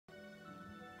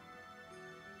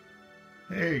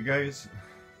Hey guys,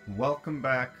 welcome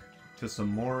back to some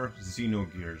more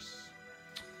Xenogears.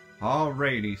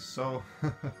 Alrighty, so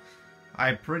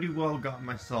I pretty well got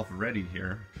myself ready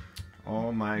here.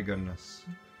 Oh my goodness.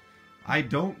 I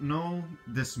don't know,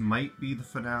 this might be the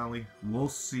finale, we'll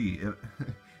see.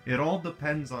 It all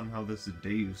depends on how this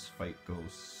Deus fight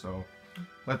goes, so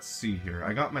let's see here.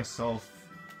 I got myself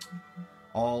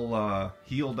all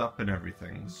healed up and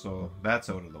everything, so that's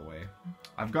out of the way.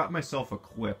 I've got myself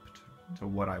equipped to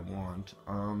what I want.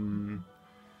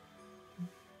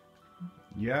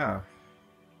 Yeah.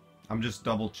 I'm just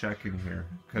double checking here,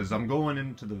 because I'm going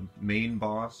into the main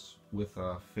boss with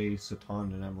Faye,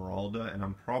 Satan, and Emeralda, and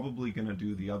I'm probably going to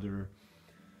do the other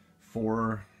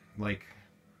four,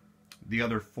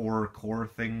 core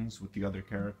things with the other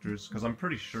characters, because I'm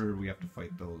pretty sure we have to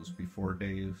fight those before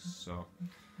Deus, so...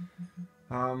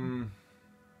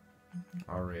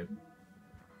 Alright.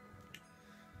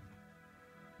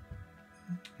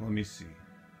 Let me see.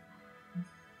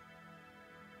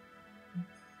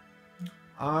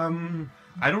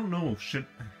 I don't know,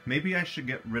 maybe I should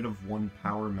get rid of one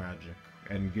power magic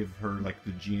and give her, like,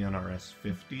 the GNRS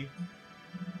 50?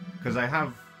 Because I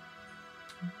have...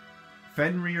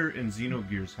 Fenrir and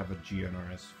Xenogears have a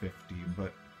GNRS 50,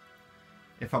 but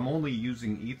if I'm only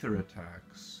using ether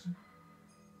attacks...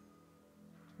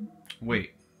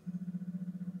 Wait.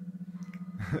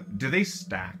 Do they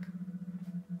stack?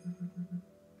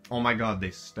 Oh my god,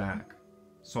 they stack.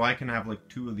 So I can have like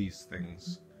two of these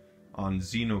things on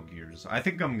Xenogears. I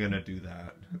think I'm gonna do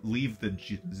that. Leave the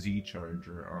Z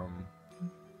charger.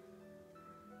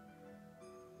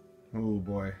 Oh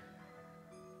boy.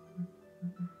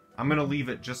 I'm gonna leave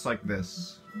it just like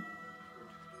this.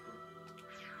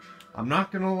 I'm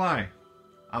not gonna lie.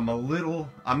 I'm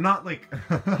not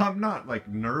like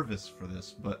nervous for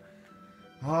this, but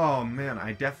oh man,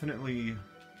 I definitely,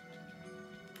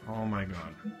 oh my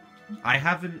god.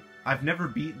 I've never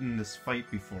beaten this fight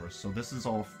before, so this is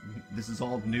all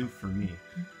new for me.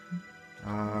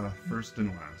 First and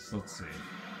last, let's see.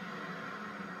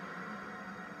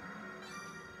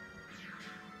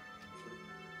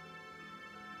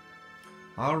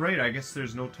 Alright, I guess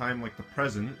there's no time like the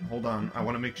present. Hold on, I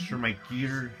want to make sure my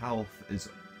gear health is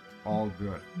all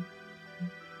good.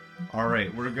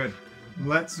 Alright, we're good.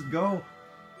 Let's go.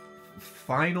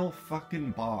 Final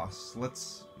fucking boss.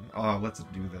 Let's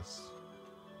do this.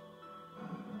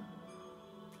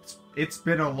 It's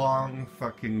been a long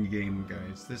fucking game,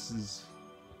 guys.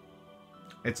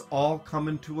 It's all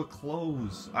coming to a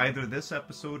close. Either this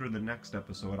episode or the next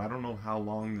episode. I don't know how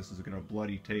long this is gonna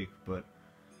bloody take, but...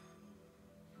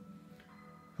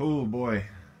 Oh boy.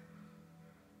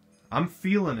 I'm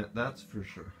feeling it, that's for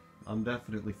sure. I'm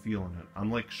definitely feeling it.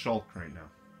 I'm like Shulk right now.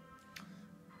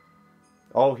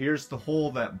 Oh, here's the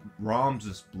hole that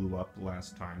Ramses blew up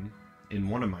last time in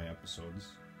one of my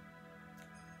episodes.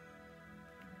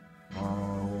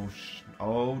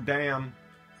 Oh damn.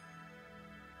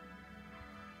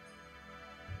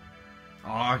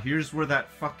 Ah, here's where the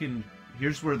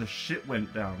shit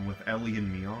went down with Ellie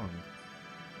and Myong.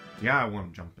 Yeah, I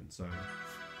want to jump inside.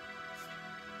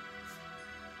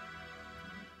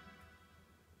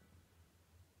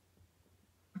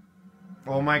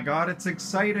 Oh my god, it's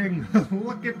exciting!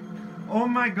 Oh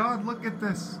my god, look at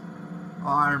this! Oh,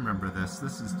 I remember this.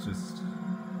 This is just...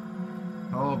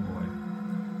 Oh boy.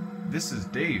 This is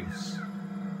Deus.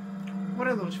 What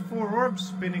are those four orbs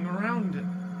spinning around it?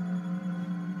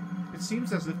 It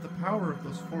seems as if the power of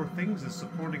those four things is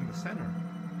supporting the center.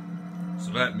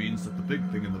 So that means that the big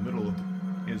thing in the middle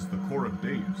is the core of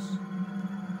Deus.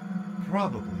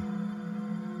 Probably.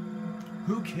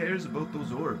 Who cares about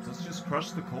those orbs? Let's just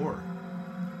crush the core.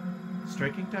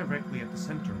 Striking directly at the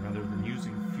center rather than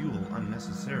using fuel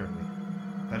unnecessarily.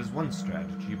 That is one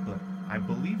strategy, but I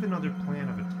believe another plan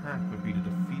of attack would be to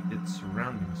defeat its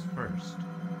surroundings first.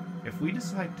 If we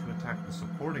decide to attack the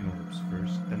supporting orbs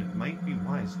first, then it might be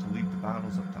wise to leave the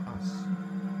battles up to us.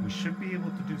 We should be able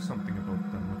to do something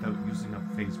about them without using up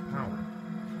Faye's power.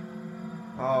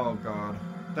 Oh god.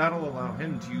 That'll allow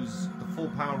him to use the full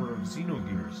power of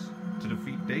Xenogears to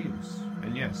defeat Deus.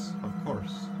 And yes, of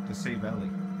course, to save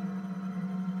Ellie.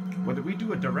 Whether we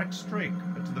do a direct strike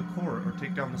to the core or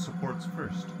take down the supports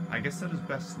first, I guess that is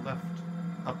best left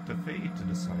up to Faye to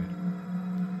decide.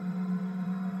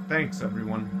 Thanks,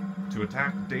 everyone. To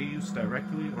attack Deus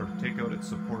directly or to take out its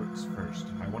supports first.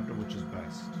 I wonder which is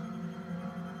best.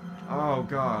 Oh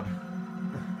god.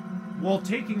 Well,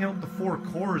 taking out the four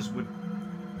cores would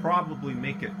probably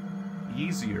make it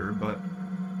easier, but...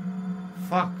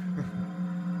 Fuck.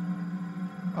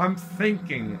 I'm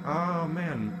thinking, oh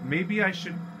man, maybe I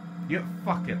should... Yeah,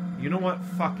 fuck it. You know what?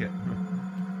 Fuck it.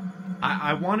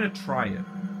 I want to try it.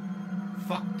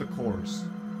 Fuck the cores.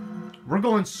 We're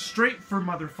going straight for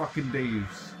motherfucking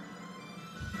Dave's.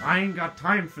 I ain't got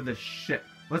time for this shit.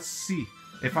 Let's see.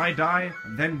 If I die,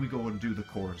 then we go and do the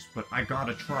cores. But I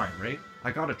gotta try, right?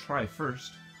 I gotta try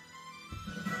first.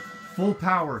 Full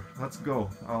power. Let's go.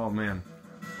 Oh, man.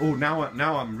 Oh, now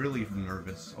I'm really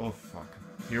nervous. Oh, fuck.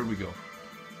 Here we go.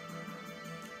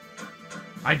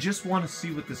 I just want to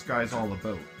see what this guy's all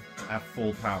about at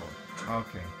full power.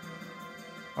 Okay.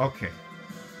 Okay.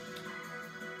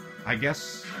 I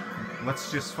guess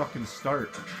let's just fucking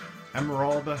start.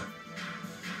 Emeralda.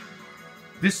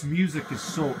 This music is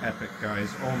so epic,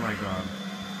 guys. Oh my god.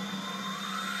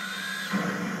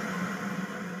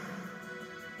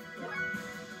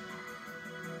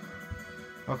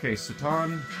 Okay,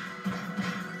 Satan.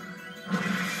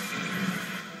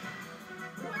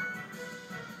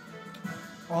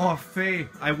 Oh, Faye.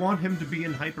 I want him to be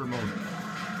in hyper mode.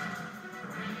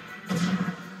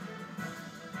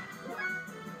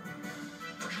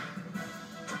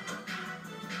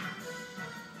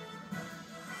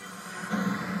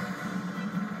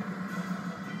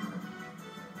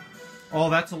 Oh,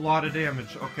 that's a lot of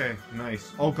damage. Okay,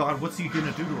 nice. Oh god, what's he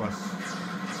gonna do to us?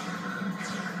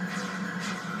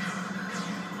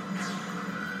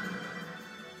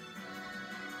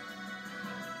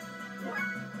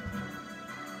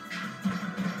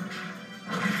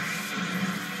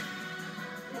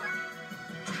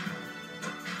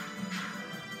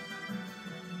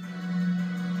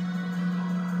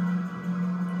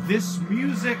 This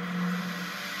music...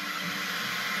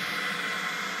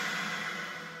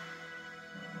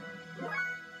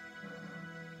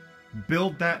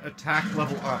 Build that attack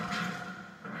level up.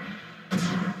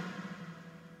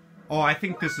 Oh, I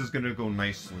think this is gonna go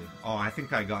nicely. Oh, I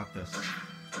think I got this.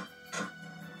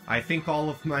 I think all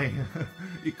of my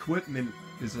equipment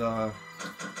is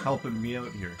helping me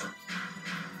out here.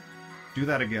 Do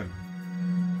that again.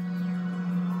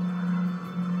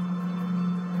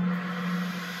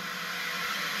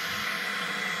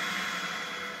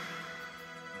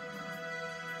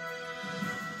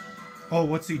 Oh,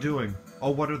 what's he doing? Oh,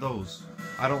 what are those?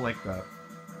 I don't like that.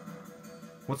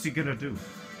 What's he gonna do?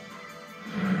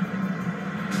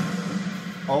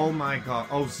 Oh my god.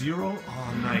 Oh, zero?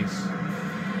 Oh, nice.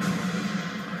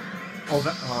 Oh,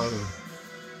 that... Oh.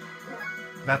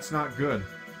 That's not good.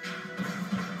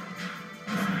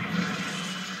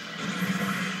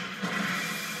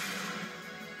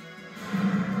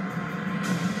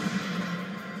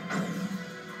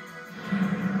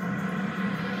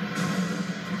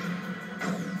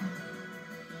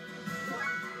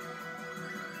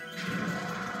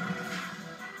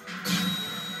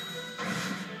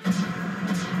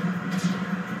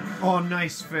 Oh,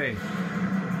 nice, Faye.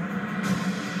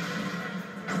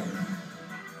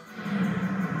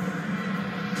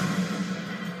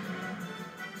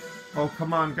 Oh,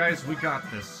 come on, guys. We got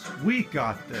this. We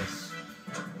got this.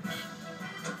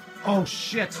 Oh,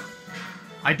 shit.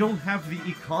 I don't have the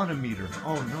econometer.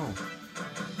 Oh, no.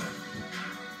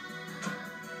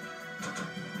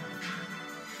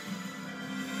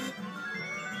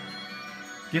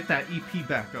 Get that EP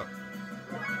back up.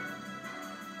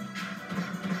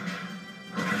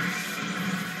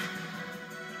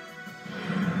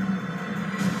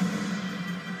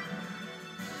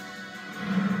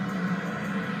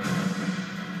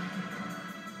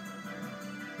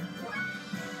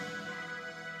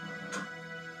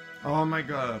 Oh my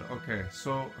god, okay,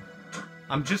 so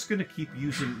I'm just gonna keep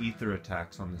using ether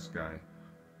attacks on this guy.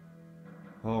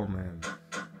 Oh man.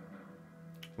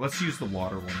 Let's use the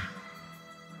water one.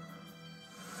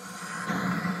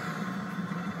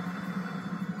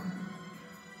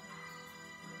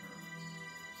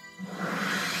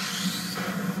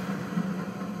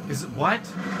 Is it what?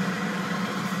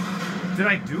 Did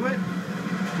I do it?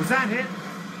 Was that it?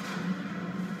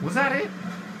 Was that it?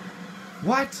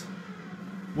 What?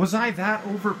 Was I that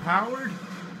overpowered?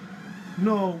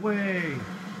 No way.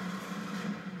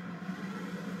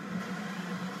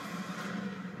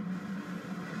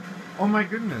 Oh my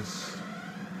goodness.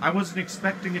 I wasn't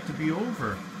expecting it to be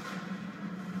over.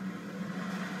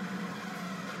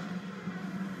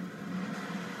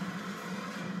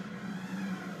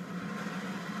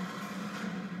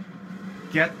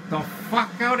 Get the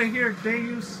fuck out of here,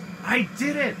 Deus. I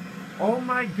did it. Oh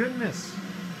my goodness.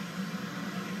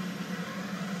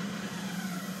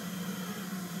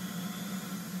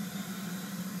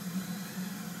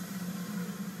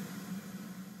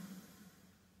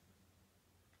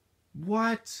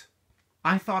 What?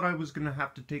 I thought I was gonna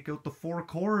have to take out the 4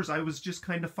 cores. I was just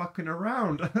kind of fucking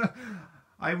around.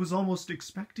 I was almost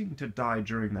expecting to die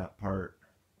during that part.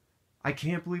 I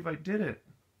can't believe I did it.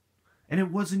 And it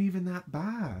wasn't even that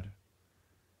bad.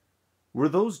 Were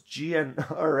those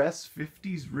GNRS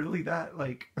 50s really that,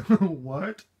 like,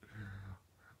 what?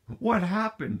 What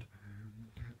happened?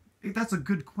 That's a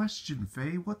good question,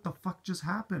 Faye. What the fuck just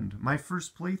happened? My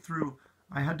first playthrough,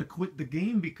 I had to quit the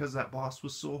game because that boss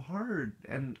was so hard.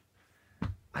 And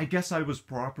I guess I was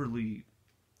properly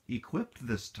equipped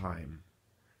this time.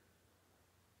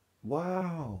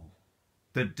 Wow.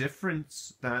 The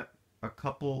difference that a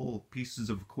couple pieces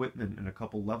of equipment and a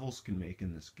couple levels can make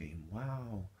in this game.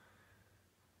 Wow.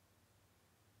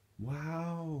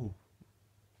 Wow.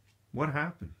 What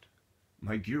happened?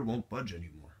 My gear won't budge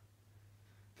anymore.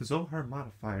 The Zohar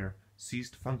modifier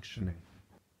ceased functioning.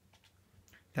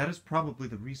 That is probably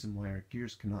the reason why our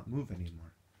gears cannot move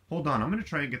anymore. Hold on, I'm going to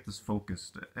try and get this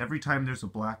focused. Every time there's a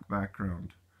black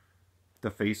background, the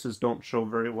faces don't show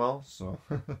very well, so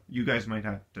you guys might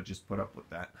have to just put up with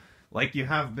that. Like you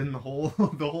have been the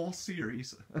whole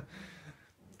series.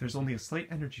 There's only a slight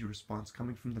energy response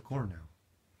coming from the core now.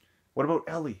 What about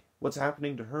Ellie? What's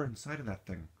happening to her inside of that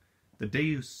thing? The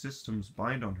Deus system's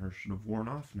bind on her should have worn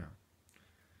off now.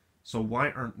 So why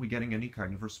aren't we getting any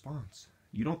kind of response?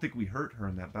 You don't think we hurt her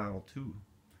in that battle too?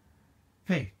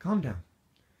 Faye, calm down.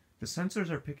 The sensors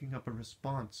are picking up a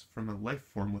response from a life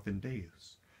form within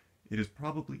Deus. It is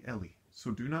probably Ellie,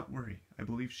 so do not worry. I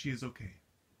believe she is okay.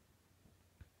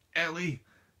 Ellie!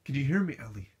 Can you hear me,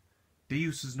 Ellie?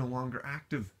 Deus is no longer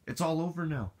active. It's all over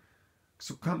now.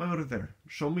 So come out of there.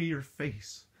 Show me your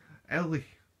face. Ellie!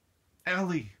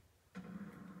 Ellie!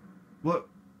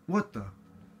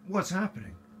 What's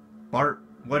happening? Bart,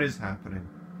 what is happening?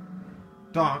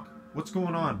 Doc, what's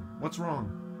going on? What's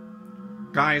wrong?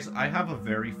 Guys, I have a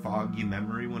very foggy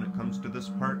memory when it comes to this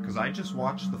part, because I just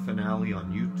watched the finale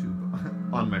on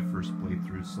YouTube on my first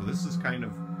playthrough, so this is kind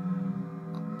of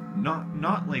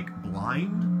not like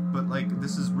blind, but like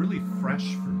this is really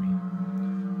fresh for me.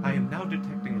 I am now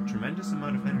detecting a tremendous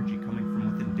amount of energy coming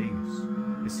from within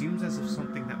Deus. It seems as if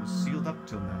something that was sealed up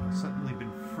till now has suddenly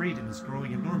been freed and is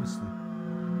growing enormously.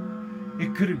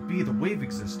 It couldn't be the wave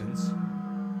existence.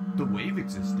 The wave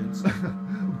existence?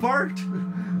 Bart!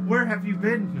 Where have you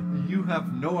been? You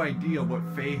have no idea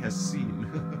what Faye has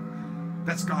seen.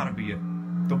 That's gotta be it.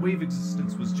 The wave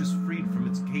existence was just freed from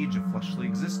its cage of fleshly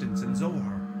existence in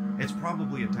Zohar. It's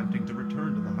probably attempting to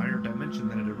return to the higher dimension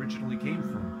that it originally came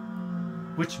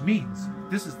from. Which means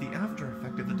this is the after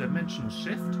effect of the dimensional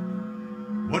shift?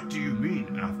 What do you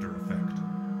mean, after effect?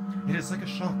 It is like a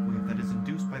shockwave that is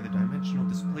induced by the dimensional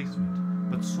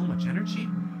displacement. But so much energy?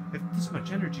 If this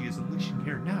much energy is unleashing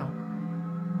here now,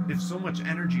 if so much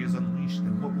energy is unleashed,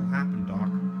 then what will happen, Doc?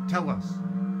 Tell us.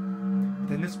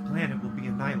 Then this planet will be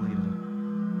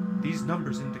annihilated. These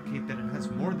numbers indicate that it has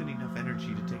more than enough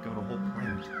energy to take out a whole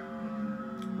planet.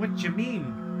 What you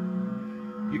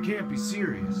mean? You can't be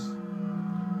serious.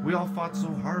 We all fought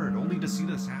so hard, only to see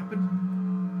this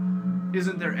happen?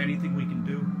 Isn't there anything we can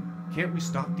do? Can't we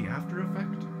stop the after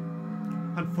effect?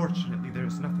 Unfortunately, there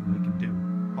is nothing we can do.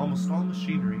 Almost all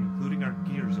machinery, including our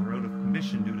gears, are out of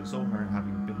commission due to Zohar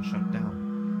having been shut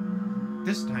down.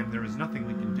 This time, there is nothing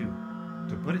we can do.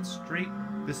 To put it straight,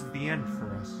 this is the end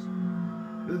for us.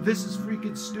 This is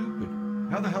freaking stupid.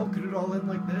 How the hell could it all end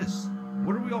like this?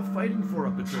 What are we all fighting for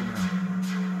up until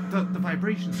now? The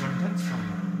vibrations are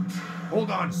intensifying. Hold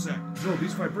on a sec. No,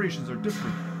 these vibrations are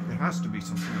different. It has to be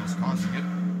something else causing it.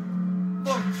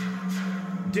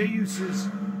 Look! Deus is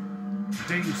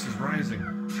rising.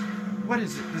 What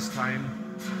is it this time?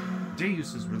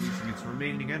 Deus is releasing its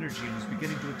remaining energy and is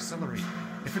beginning to accelerate.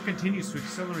 If it continues to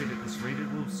accelerate at this rate,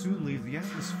 it will soon leave the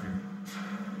atmosphere.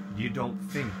 You don't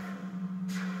think.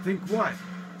 Think what?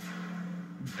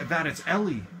 That it's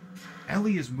Ellie.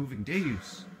 Ellie is moving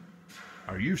Deus.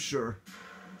 Are you sure?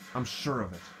 I'm sure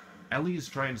of it. Ellie is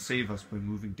trying to save us by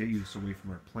moving Deus away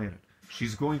from our planet.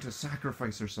 She's going to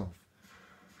sacrifice herself.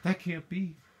 That can't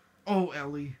be. Oh,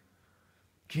 Ellie.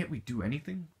 Can't we do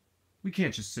anything? We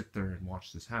can't just sit there and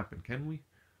watch this happen, can we?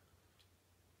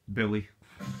 Billy.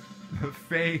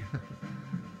 Faye.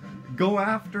 Go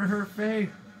after her, Faye.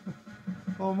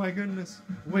 Oh my goodness.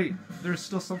 Wait, there's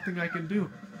still something I can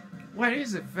do. What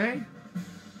is it, Faye?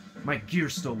 My gear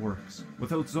still works.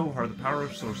 Without Zohar, the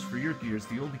power source for your gears,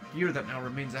 the only gear that now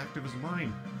remains active is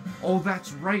mine. Oh,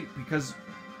 that's right, because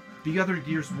the other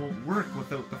gears won't work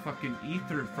without the fucking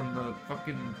ether from the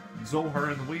fucking Zohar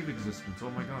and the wave existence.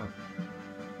 Oh my god.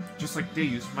 Just like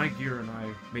Deus, my gear and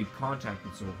I made contact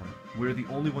with Zohar. We're the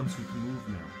only ones who can move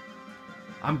now.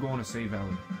 I'm going to save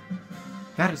Ellie.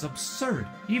 That is absurd!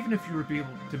 Even if you were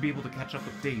to be able to catch up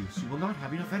with Deus, you will not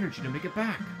have enough energy to make it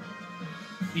back.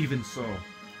 Even so,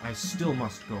 I still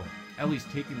must go. Ellie's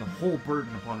taking the whole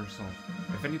burden upon herself.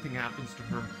 If anything happens to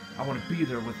her, I want to be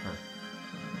there with her.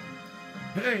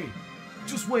 Hey,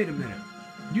 just wait a minute.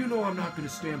 You know I'm not going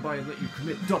to stand by and let you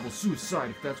commit double suicide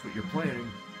if that's what you're planning.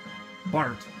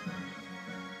 Bart,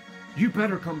 you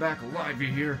better come back alive, you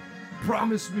hear?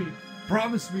 Promise me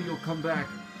you'll come back.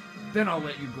 Then I'll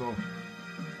let you go.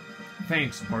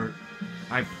 Thanks, Bart.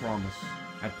 I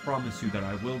promise you that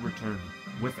I will return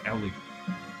with Ellie.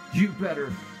 You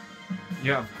better.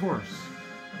 Yeah, of course.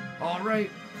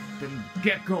 Alright, then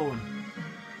get going.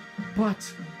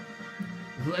 But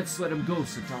let's let him go,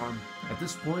 Satan. At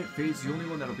this point, Faye's the only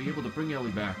one that'll be able to bring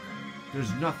Ellie back.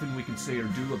 There's nothing we can say or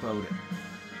do about it.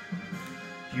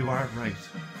 You are right.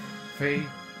 Faye,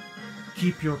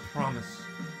 keep your promise.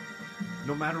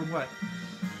 No matter what,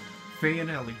 Faye and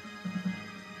Ellie,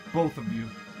 both of you,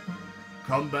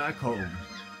 come back home.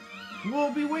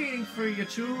 We'll be waiting for you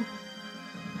two.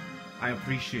 I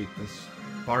appreciate this,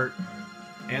 Bart,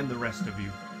 and the rest of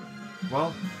you.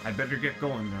 Well, I better get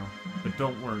going now, but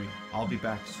don't worry, I'll be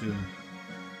back soon.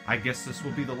 I guess this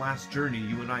will be the last journey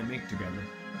you and I make together.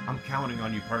 I'm counting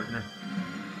on you, partner.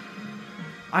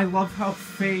 I love how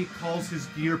Faye calls his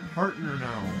gear partner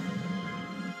now.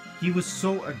 He was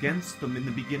so against them in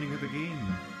the beginning of the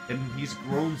game, and he's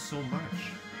grown so much.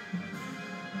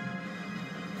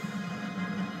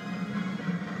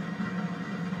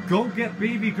 Go get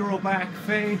baby girl back,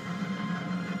 Faye.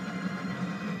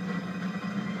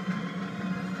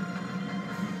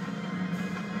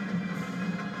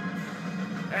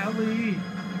 Ellie.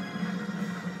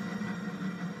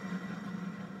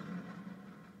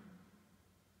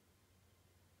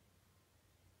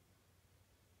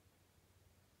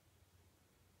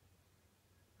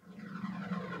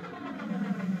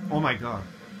 Oh my god.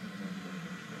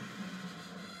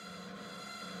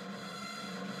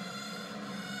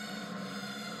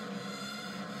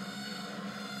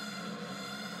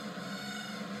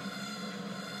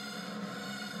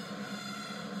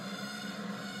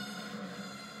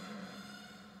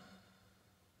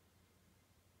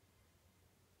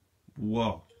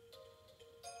 Whoa.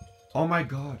 Oh my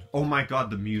god. Oh my god,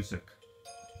 the music.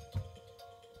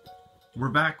 We're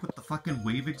back with the fucking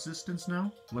wave existence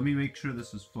now? Let me make sure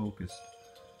this is focused.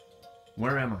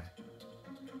 Where am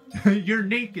I? You're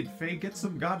naked, Faye. Get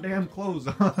some goddamn clothes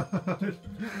on.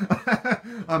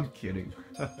 I'm kidding.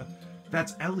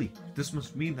 That's Ellie. This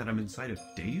must mean that I'm inside of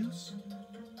Deus?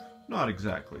 Not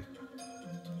exactly.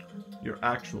 Your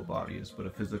actual body is but a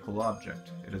physical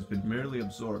object. It has been merely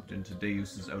absorbed into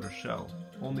Deus's outer shell.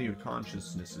 Only your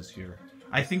consciousness is here.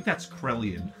 I think that's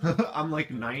Krellian. I'm like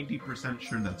 90%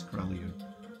 sure that's Krellian.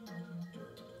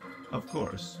 Of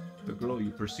course, the girl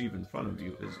you perceive in front of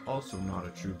you is also not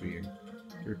a true being.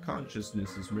 Your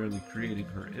consciousness is merely creating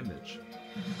her image.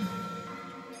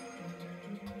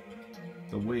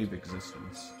 The wave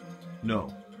existence.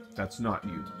 No, that's not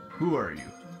you. Who are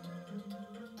you?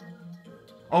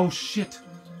 Oh shit!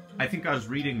 I think I was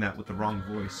reading that with the wrong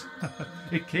voice.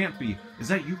 It can't be. Is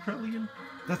that you, Krellian?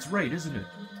 That's right, isn't it?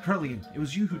 Krellian, it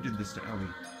was you who did this to Ellie.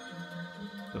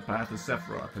 The path of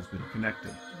Sephiroth has been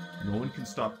connected. No one can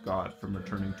stop God from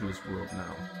returning to his world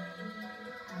now.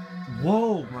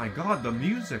 Whoa, my god, the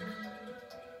music!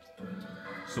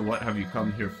 So what have you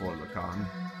come here for, Lacan?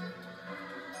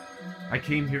 I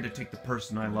came here to take the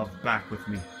person I love back with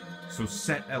me. So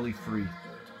set Ellie free.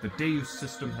 The Deus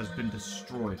system has been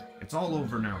destroyed. It's all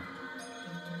over now.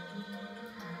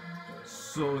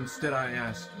 So instead I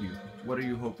ask you, what are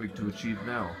you hoping to achieve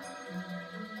now?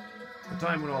 The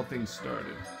time when all things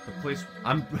started. The place...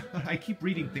 I keep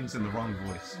reading things in the wrong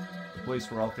voice. The place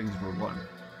where all things were one.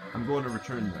 I'm going to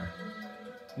return there.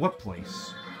 What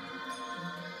place?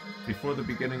 Before the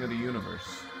beginning of the universe.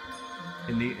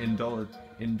 In the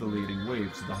indulating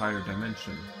waves of the higher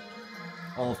dimension.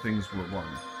 All things were one.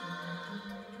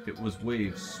 It was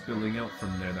waves spilling out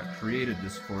from there that created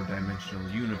this four-dimensional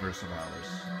universe of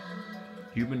ours.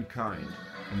 Humankind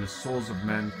and the souls of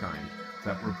mankind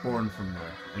that were born from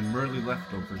there, and merely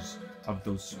leftovers of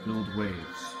those spilled waves.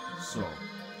 So,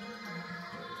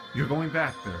 you're going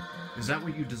back there. Is that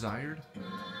what you desired?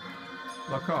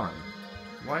 Lacan,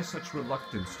 why such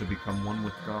reluctance to become one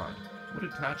with God? What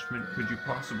attachment could you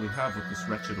possibly have with this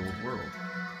wretched old world?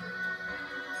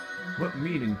 What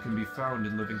meaning can be found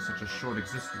in living such a short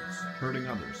existence, hurting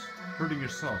others, hurting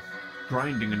yourself,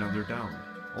 grinding another down,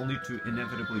 only to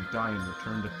inevitably die and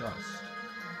return to dust?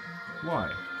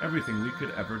 Why, everything we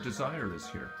could ever desire is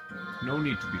here. No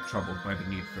need to be troubled by the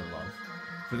need for love,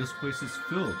 for this place is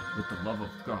filled with the love of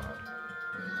God.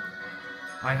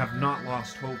 I have not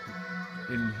lost hope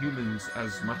in humans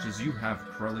as much as you have,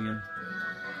 Krellian.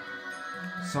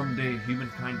 Someday,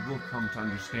 humankind will come to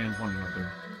understand one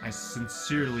another. I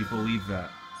sincerely believe that.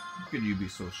 How can you be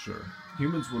so sure?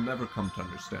 Humans will never come to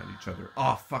understand each other.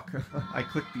 Oh, fuck. I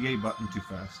clicked the A button too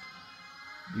fast.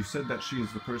 You said that she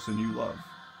is the person you love.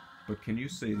 But can you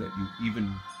say that you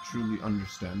even truly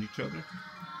understand each other?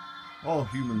 All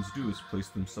humans do is place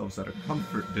themselves at a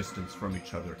comfort distance from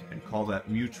each other and call that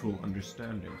mutual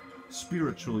understanding,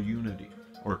 spiritual unity,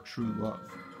 or true love.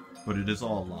 But it is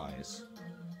all lies.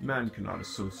 Man cannot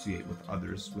associate with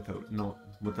others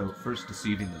without first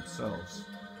deceiving themselves.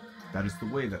 That is the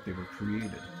way that they were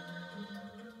created.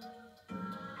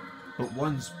 But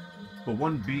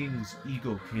one being's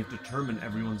ego can't determine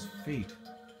everyone's fate.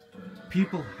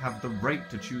 People have the right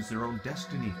to choose their own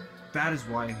destiny. That is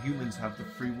why humans have the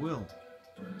free will.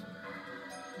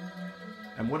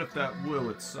 And what if that will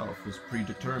itself was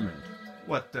predetermined?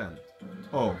 What then?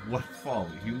 Oh, what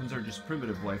folly. Humans are just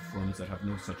primitive life forms that have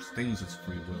no such things as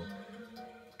free will.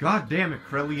 God damn it,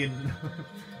 Krellian.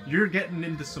 You're getting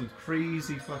into some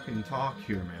crazy fucking talk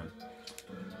here, man.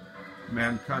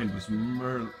 Mankind has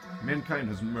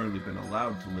merely been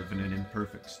allowed to live in an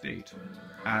imperfect state.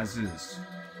 As is.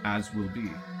 As will be.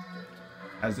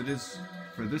 As it is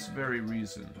for this very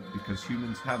reason, because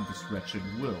humans have this wretched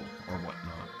will, or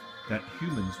whatnot, that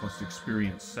humans must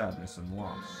experience sadness and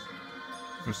loss.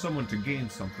 For someone to gain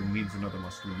something means another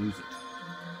must lose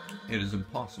it. It is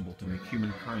impossible to make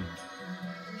humankind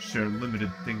share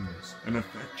limited things and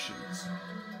affections.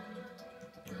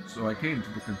 So I came to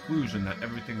the conclusion that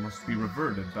everything must be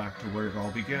reverted back to where it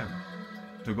all began.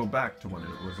 To go back to when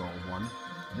it was all one,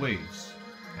 waves,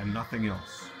 and nothing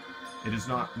else. It is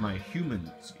not my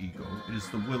human's ego, it is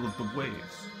the will of the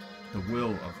waves, the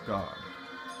will of God.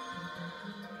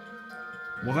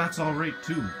 Well, that's alright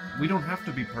too. We don't have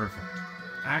to be perfect.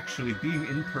 Actually, being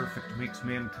imperfect makes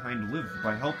mankind live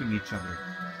by helping each other.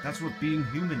 That's what being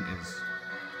human is.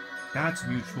 That's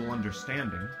mutual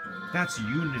understanding. That's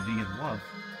unity and love.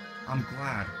 I'm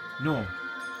glad. No,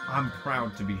 I'm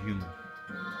proud to be human.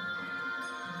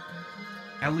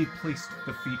 Ellie placed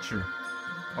the feature.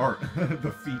 Or,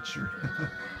 the feature.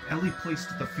 Ellie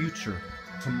placed the future,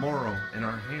 tomorrow, in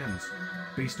our hands,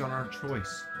 based on our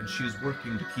choice, and she is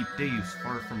working to keep Deus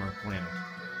far from our planet.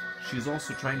 She is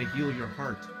also trying to heal your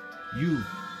heart, you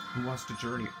who wants to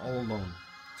journey all alone,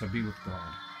 to be with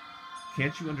God.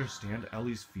 Can't you understand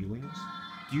Ellie's feelings?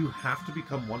 Do you have to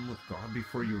become one with God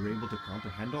before you are able to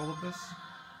comprehend all of this?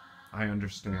 I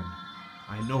understand.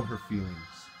 I know her feelings,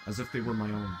 as if they were my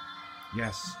own.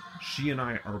 Yes, she and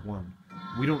I are one.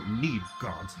 We don't need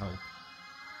God's help.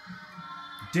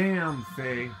 Damn,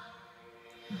 Faye.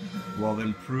 Well,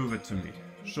 then prove it to me.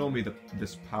 Show me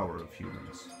this power of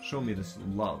humans. Show me this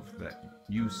love that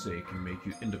you say can make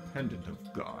you independent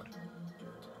of God.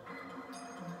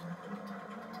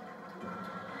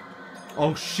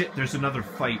 Oh shit, there's another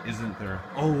fight, isn't there?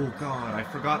 Oh god, I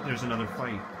forgot there's another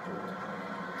fight.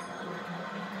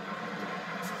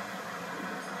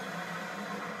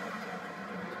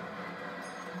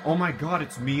 Oh my god,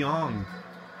 it's Myong.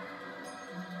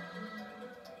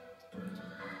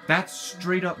 That's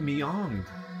straight up Myong.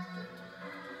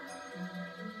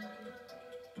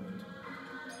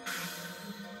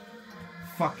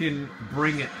 Fucking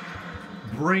bring it.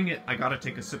 Bring it. I gotta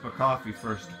take a sip of coffee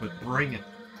first, but bring it.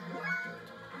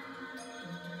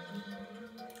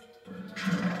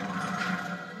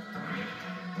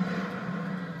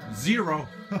 Zero.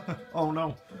 Oh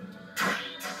no.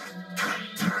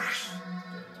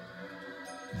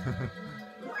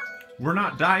 We're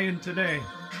not dying today.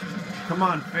 Come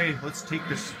on, Faye, let's take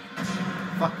this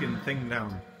fucking thing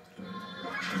down.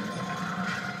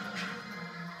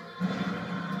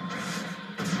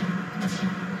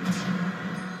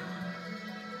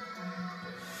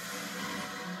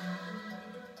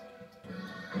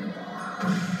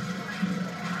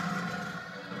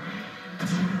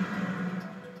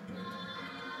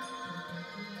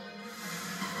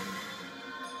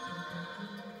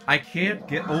 I can't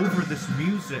get over this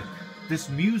music. This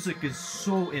music is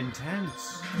so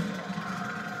intense.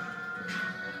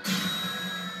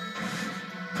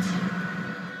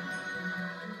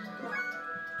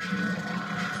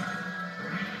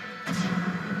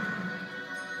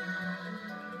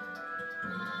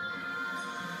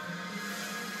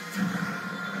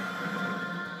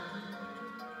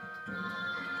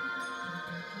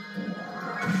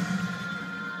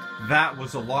 That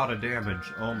was a lot of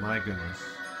damage. Oh my goodness.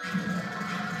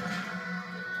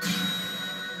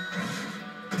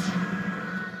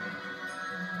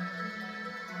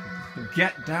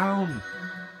 Get down!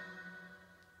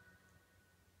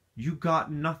 You got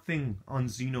nothing on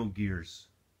Xenogears.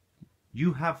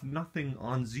 You have nothing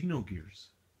on Xenogears.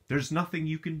 There's nothing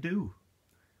you can do.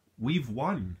 We've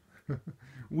won.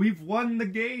 We've won the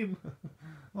game.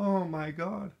 Oh my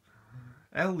god.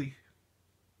 Ellie.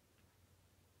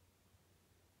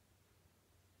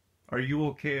 Are you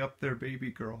okay up there,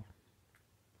 baby girl?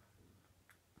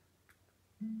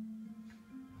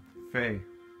 Faye.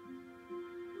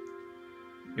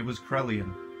 It was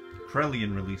Krellian.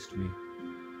 Krellian released me.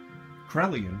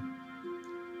 Krellian?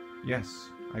 Yes,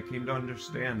 I came to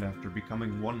understand after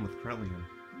becoming one with Krellian.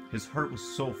 His heart was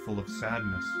so full of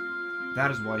sadness. That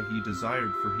is why he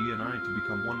desired for he and I to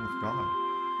become one with God.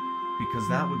 Because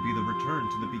that would be the return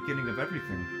to the beginning of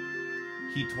everything.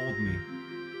 He told me,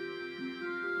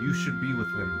 "You should be with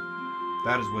him."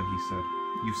 That is what he said.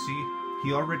 You see,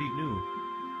 he already knew.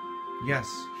 Yes,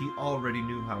 he already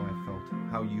knew how I felt,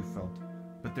 how you felt.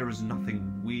 But there was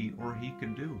nothing we or he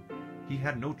could do. He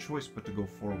had no choice but to go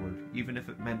forward, even if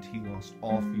it meant he lost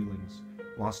all feelings,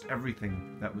 lost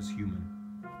everything that was human.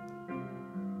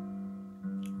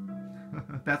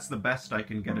 That's the best I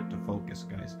can get it to focus,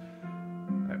 guys.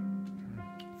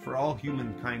 For all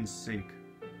humankind's sake,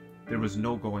 there was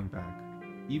no going back.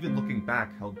 Even looking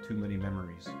back held too many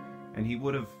memories, and he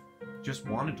would have just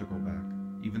wanted to go back,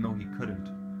 even though he couldn't.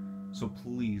 So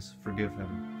please forgive him.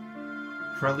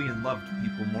 Krellian loved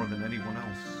people more than anyone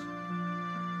else.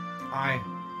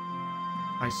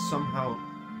 I somehow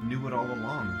knew it all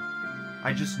along.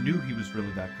 I just knew he was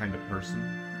really that kind of person.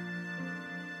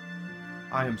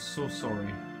 I am so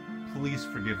sorry. Please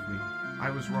forgive me. I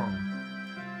was wrong.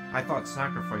 I thought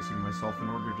sacrificing myself in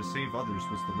order to save others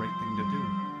was the right thing to do.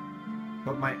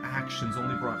 But my actions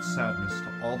only brought sadness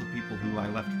to all the people who I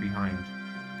left behind.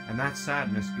 And that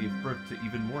sadness gave birth to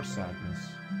even more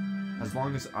sadness. As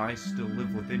long as I still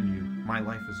live within you, my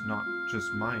life is not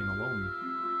just mine alone.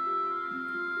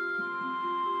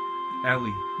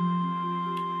 Ellie,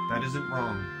 that isn't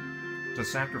wrong. To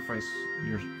sacrifice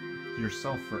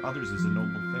yourself for others is a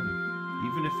noble thing,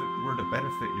 even if it were to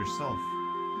benefit yourself.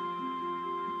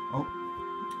 Oh,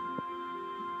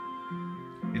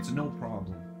 it's no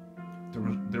problem.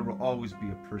 There will always be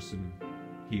a person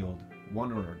healed,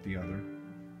 one or the other.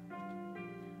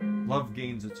 Love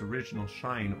gains its original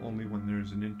shine only when there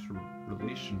is an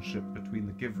interrelationship between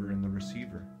the giver and the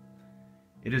receiver.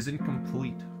 It is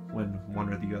incomplete when one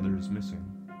or the other is missing.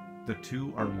 The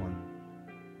two are one.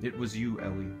 It was you,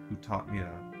 Ellie, who taught me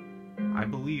that. I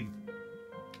believe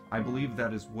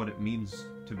that is what it means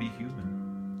to be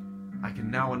human. I can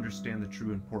now understand the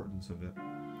true importance of it.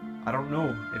 I don't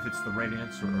know if it's the right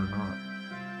answer or not,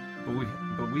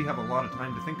 but we have a lot of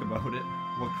time to think about it.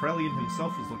 What Krellian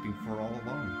himself was looking for all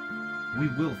along. We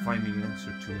will find the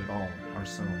answer to it all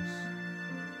ourselves.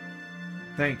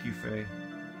 Thank you, Faye.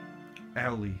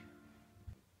 Ellie.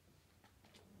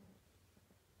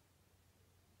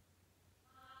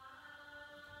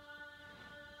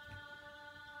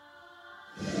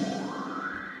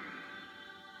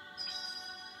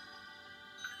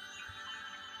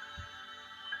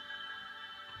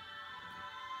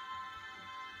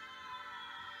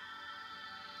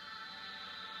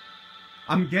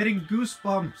 I'm getting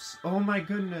goosebumps. Oh my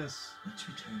goodness. Let's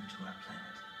return to our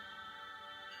planet.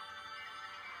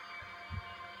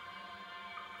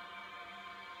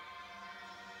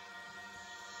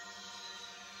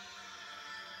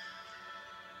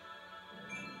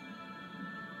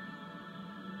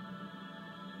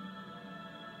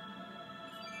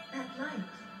 That light.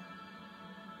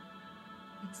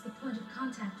 It's the point of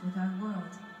contact with our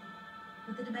world.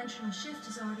 But the dimensional shift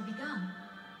has already begun.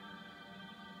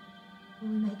 Will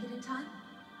we make it in time?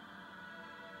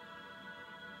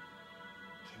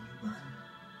 Can you run?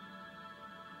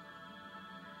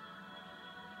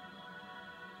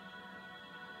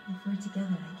 If we're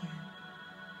together, I can.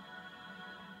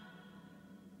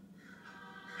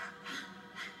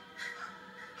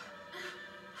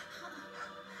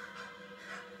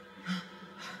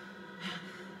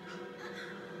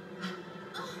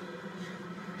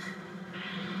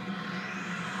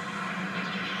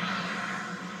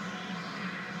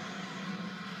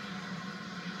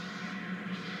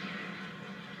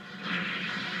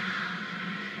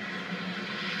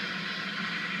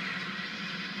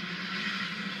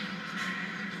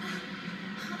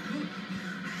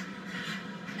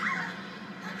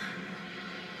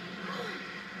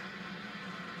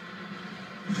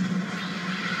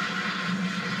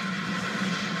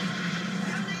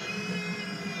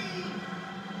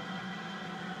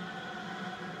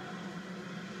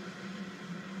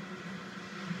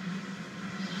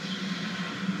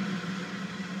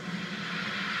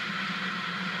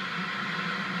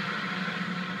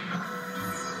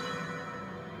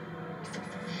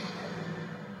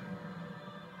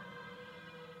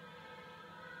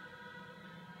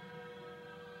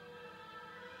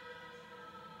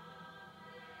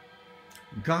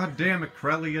 God damn it,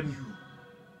 Krellian. You.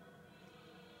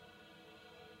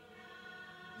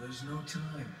 There's no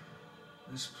time.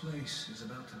 This place is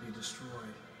about to be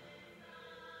destroyed.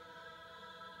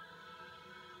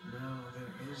 Now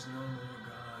there is no more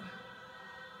God.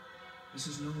 This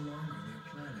is no longer their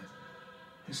planet.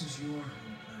 This is your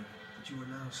home planet that you are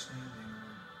now standing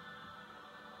on.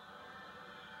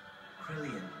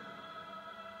 Krellian,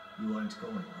 you aren't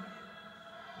going, are you?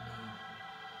 No.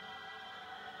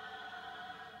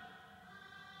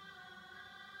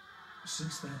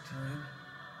 Since that time,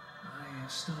 I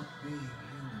have stopped being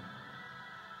human.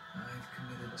 I've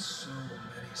committed so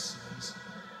many sins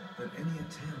that any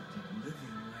attempt at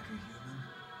living like a human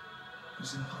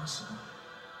is impossible.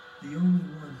 The only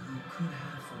one who could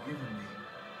have forgiven me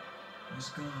was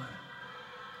God.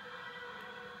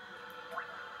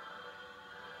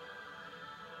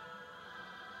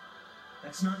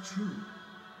 That's not true.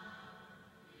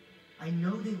 I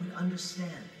know they would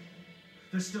understand.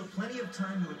 There's still plenty of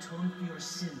time to atone for your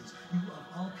sins. You, of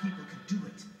all people, could do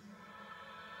it.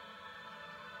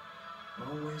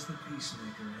 Always the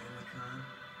peacemaker, eh, Lacan?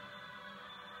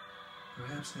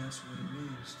 Perhaps that's what it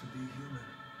means to be human.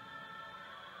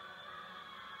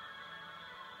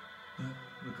 But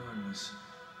regardless,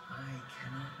 I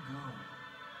cannot go.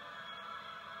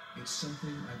 It's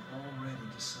something I've already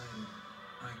decided.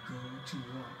 I go to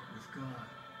walk with God,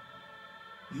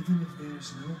 even if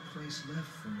there's no place left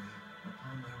for me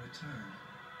upon my return.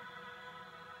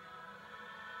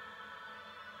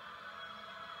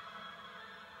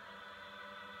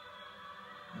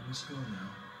 I must go now.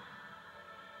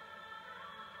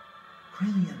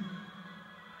 Krellian.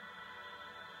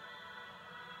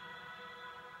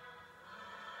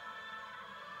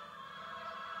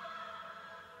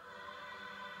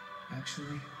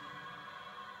 Actually,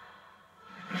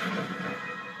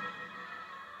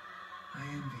 I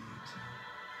envy you too.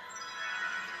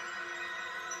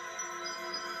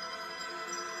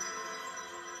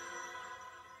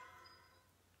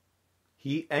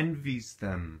 He envies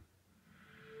them.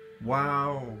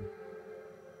 Wow.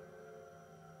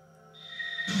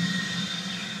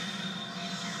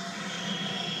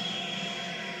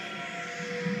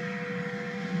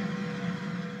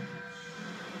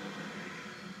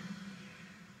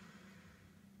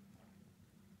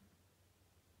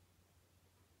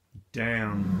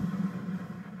 Damn.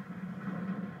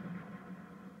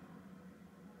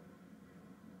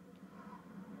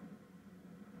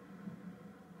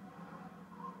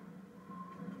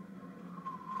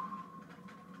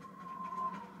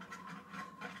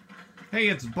 Hey,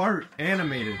 it's Bart,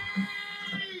 animated.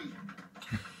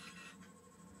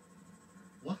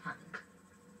 What happened?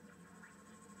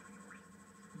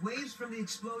 Waves from the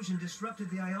explosion disrupted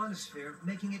the ionosphere,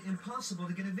 making it impossible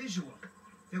to get a visual.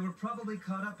 They were probably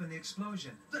caught up in the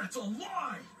explosion. That's a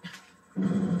lie!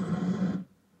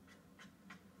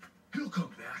 He'll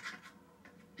come back.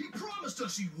 He promised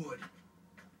us he would.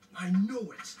 I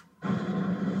know it.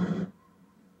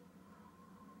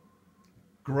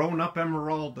 Grown-up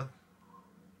Emerald.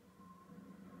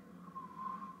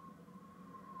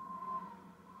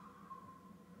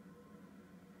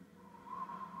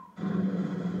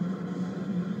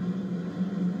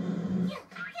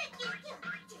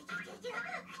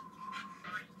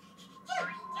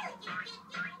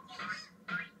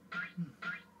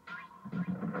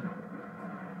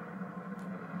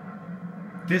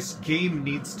 This game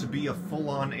needs to be a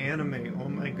full-on anime. Oh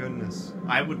my goodness.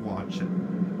 I would watch it.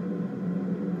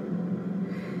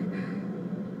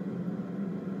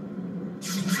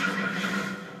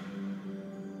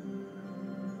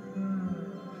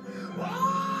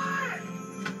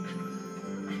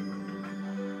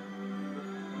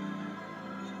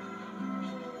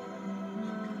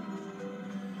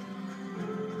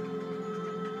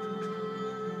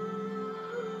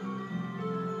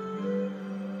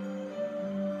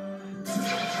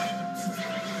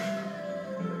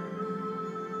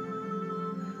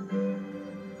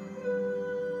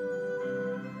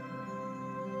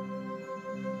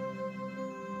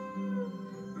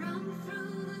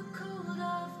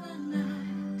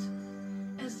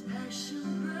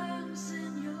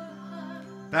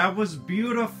 That was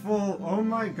beautiful. Oh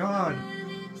my god.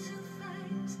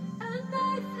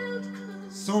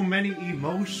 So many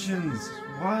emotions.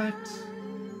 What?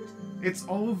 It's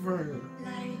over.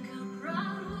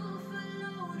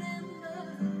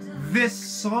 This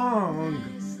song.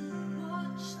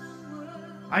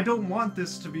 I don't want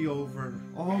this to be over.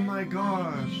 Oh my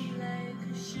gosh.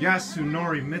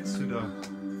 Yasunori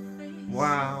Mitsuda.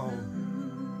 Wow.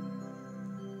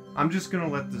 I'm just gonna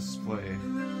let this play.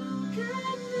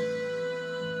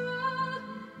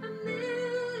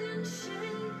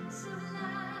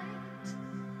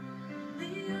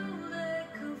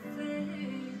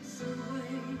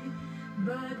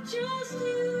 but just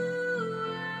you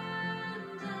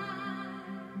and I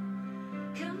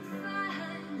can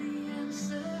find the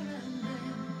answer, and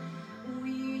then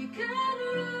we can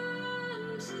run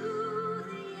to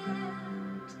the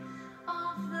end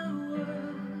of the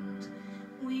world.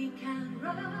 We can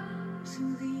run to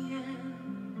the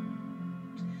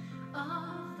end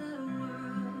of the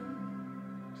world.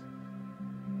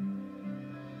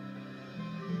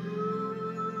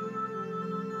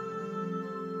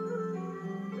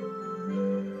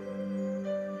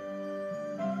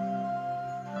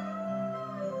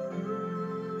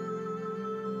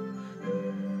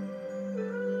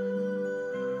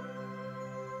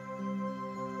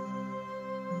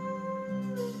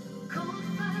 Cold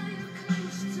fire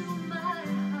clings to my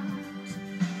heart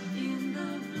in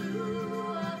the blue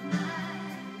of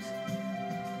night.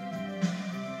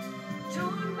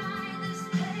 Torn by this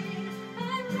pain, I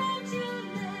wrote your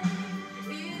name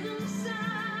in sound.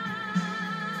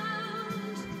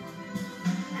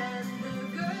 And the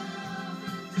girl of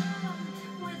the dawn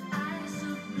with eyes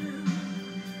of blue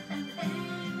and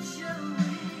angel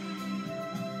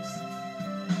wings.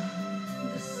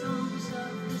 The songs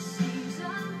of the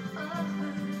season of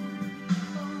her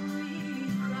only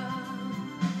crown.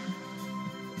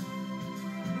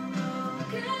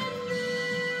 Broken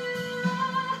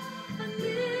mirror, a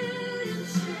million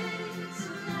shades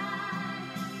of light.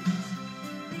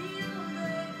 The old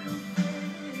echo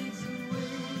fades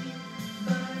away,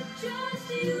 but just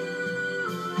you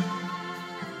and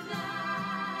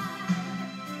I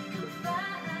can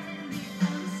find the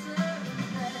answer,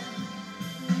 and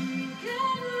we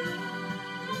can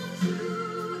run to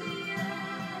the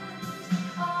end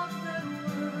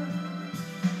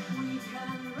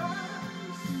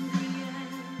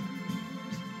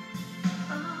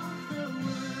of the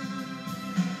world.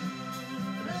 We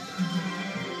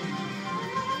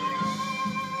can run to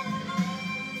the end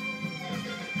of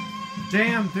the world.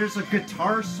 Damn, there's a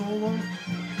guitar solo.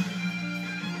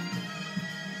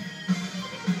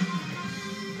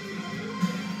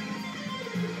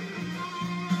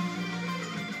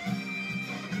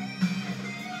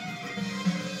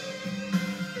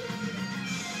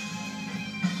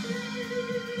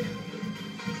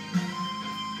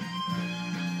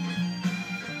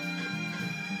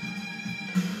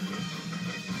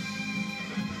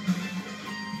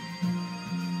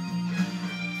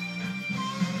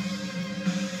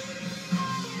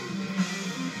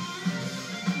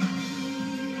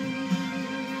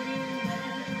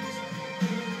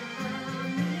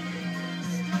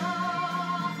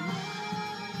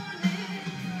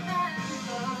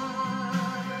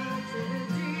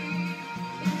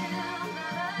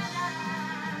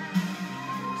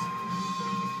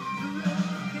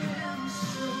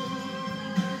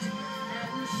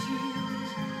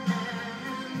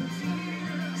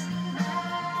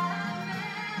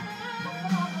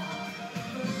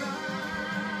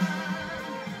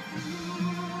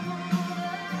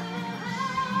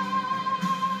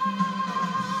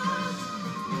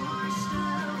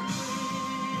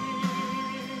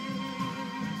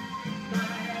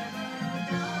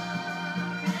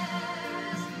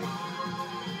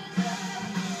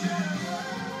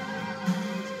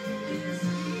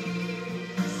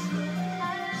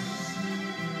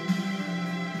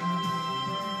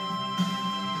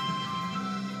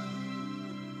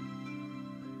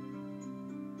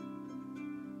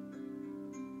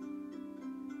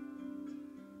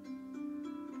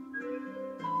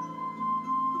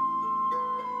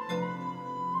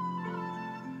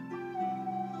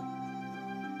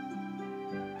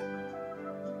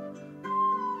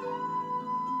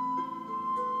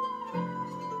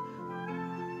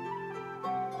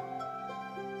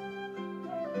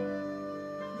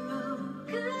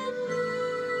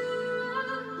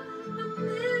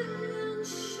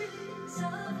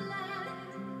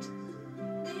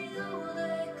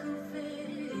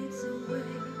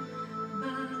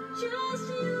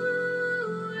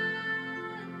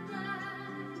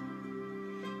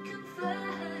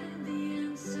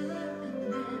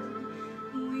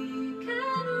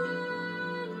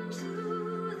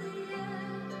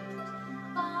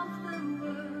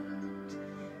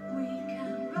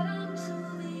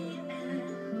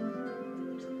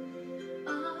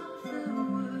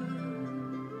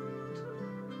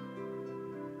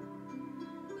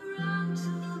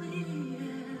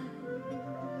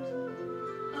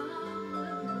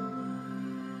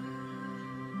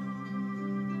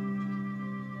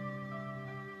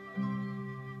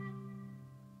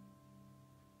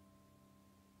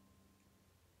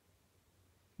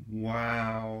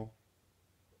 Wow.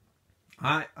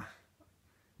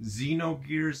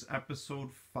 Xenogears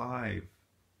episode 5.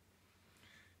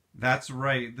 That's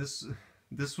right.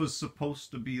 This was supposed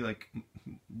to be like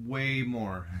way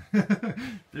more.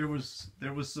 there was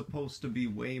supposed to be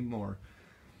way more.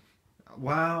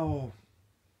 Wow.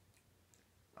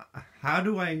 How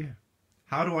do I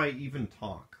even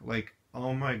talk? Like,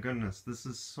 oh my goodness, this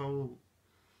is so...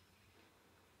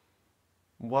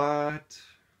 What?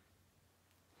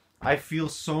 I feel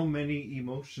so many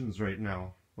emotions right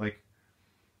now. Like,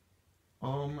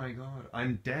 oh my god,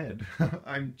 I'm dead.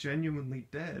 I'm genuinely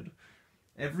dead.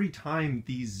 Every time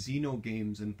these Xeno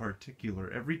games in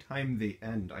particular, every time they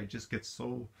end, I just get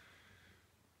so...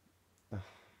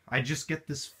 I just get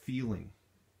this feeling.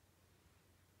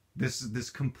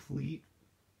 This complete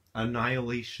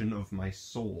annihilation of my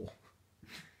soul.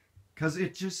 'Cause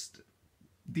it just...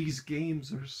 These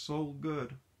games are so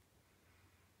good.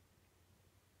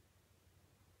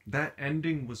 That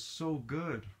ending was so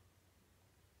good.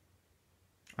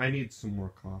 I need some more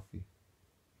coffee.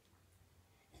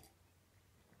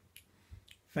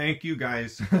 Thank you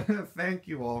guys. Thank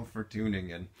you all for tuning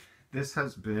in. This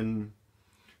has been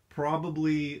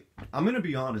probably, I'm gonna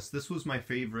be honest, this was my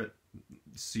favorite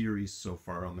series so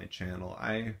far on my channel.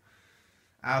 I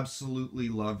absolutely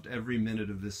loved every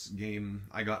minute of this game.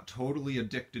 I got totally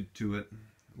addicted to it,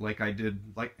 like I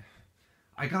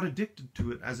got addicted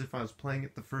to it as if I was playing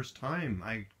it the first time.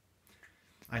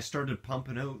 I started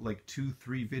pumping out like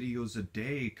 2-3 videos a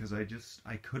day because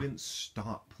I couldn't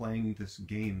stop playing this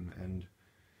game, and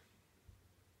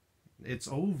it's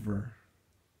over.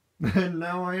 And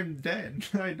now I am dead.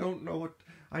 I don't know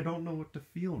what to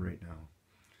feel right now.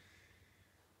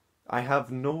 I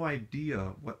have no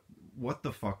idea what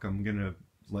the fuck I'm gonna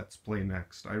let's play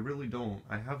next. I really don't.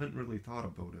 I haven't really thought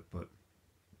about it, but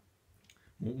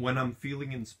when I'm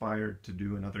feeling inspired to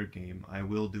do another game, I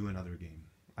will do another game.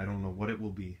 I don't know what it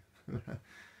will be.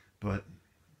 But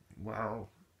wow.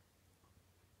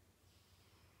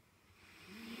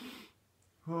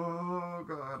 Oh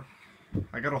god.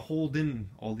 I gotta hold in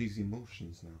all these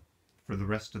emotions now for the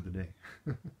rest of the day.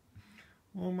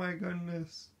 Oh my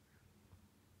goodness.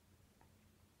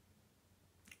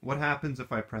 What happens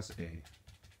if I press A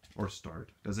or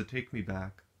start? Does it take me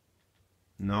back?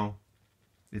 No.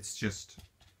 It's just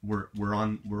we're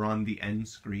on the end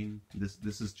screen.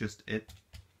 This is just it.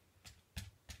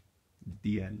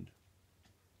 The end.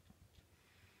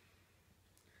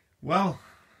 Well,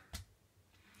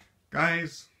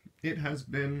 guys, it has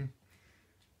been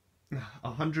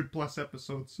 100+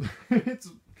 episodes. It's,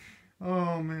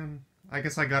 oh man, I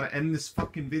guess I gotta end this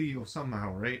fucking video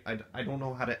somehow, right? I don't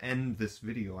know how to end this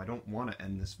video. I don't want to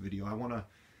end this video.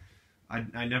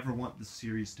 I never want this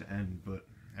series to end, but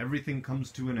everything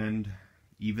comes to an end,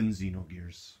 even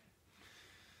Xenogears.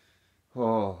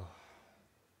 Oh.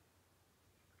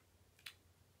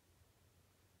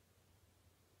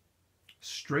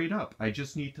 Straight up, I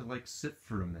just need to like sit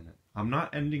for a minute. I'm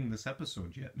not ending this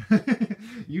episode yet.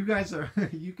 You guys are,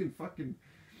 you can fucking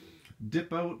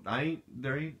dip out.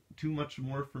 There ain't too much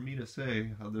more for me to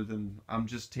say other than I'm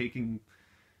taking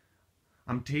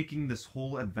this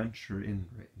whole adventure in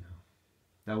right now.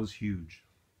 That was huge.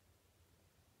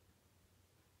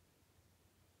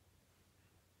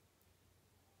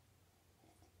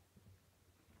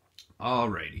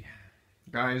 Alrighty.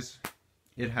 Guys,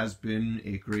 it has been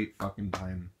a great fucking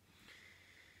time.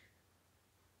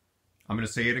 I'm gonna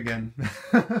say it again.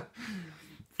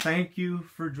 Thank you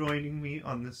for joining me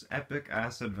on this epic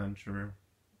ass adventure.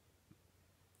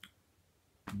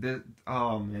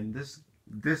 Oh man, this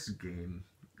game,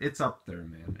 it's up there,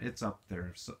 man. It's up there.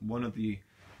 It's one of the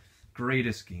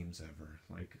greatest games ever.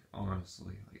 Like,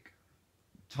 honestly, like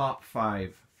top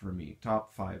 5 for me.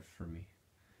 Top 5 for me.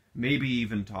 Maybe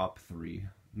even top 3.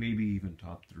 Maybe even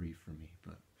top 3 for me.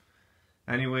 But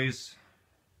anyways,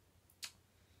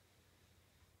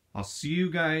 I'll see you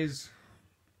guys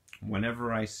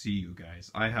whenever I see you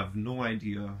guys. I have no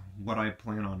idea what I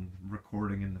plan on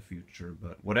recording in the future,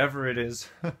 but whatever it is,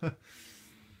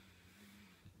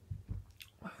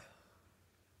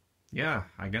 yeah,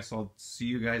 I guess I'll see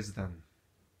you guys then.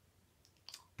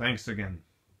 Thanks again.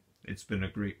 It's been a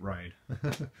great ride.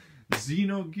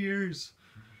 Xenogears.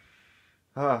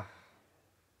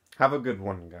 Have a good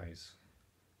one, guys.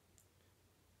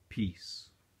 Peace.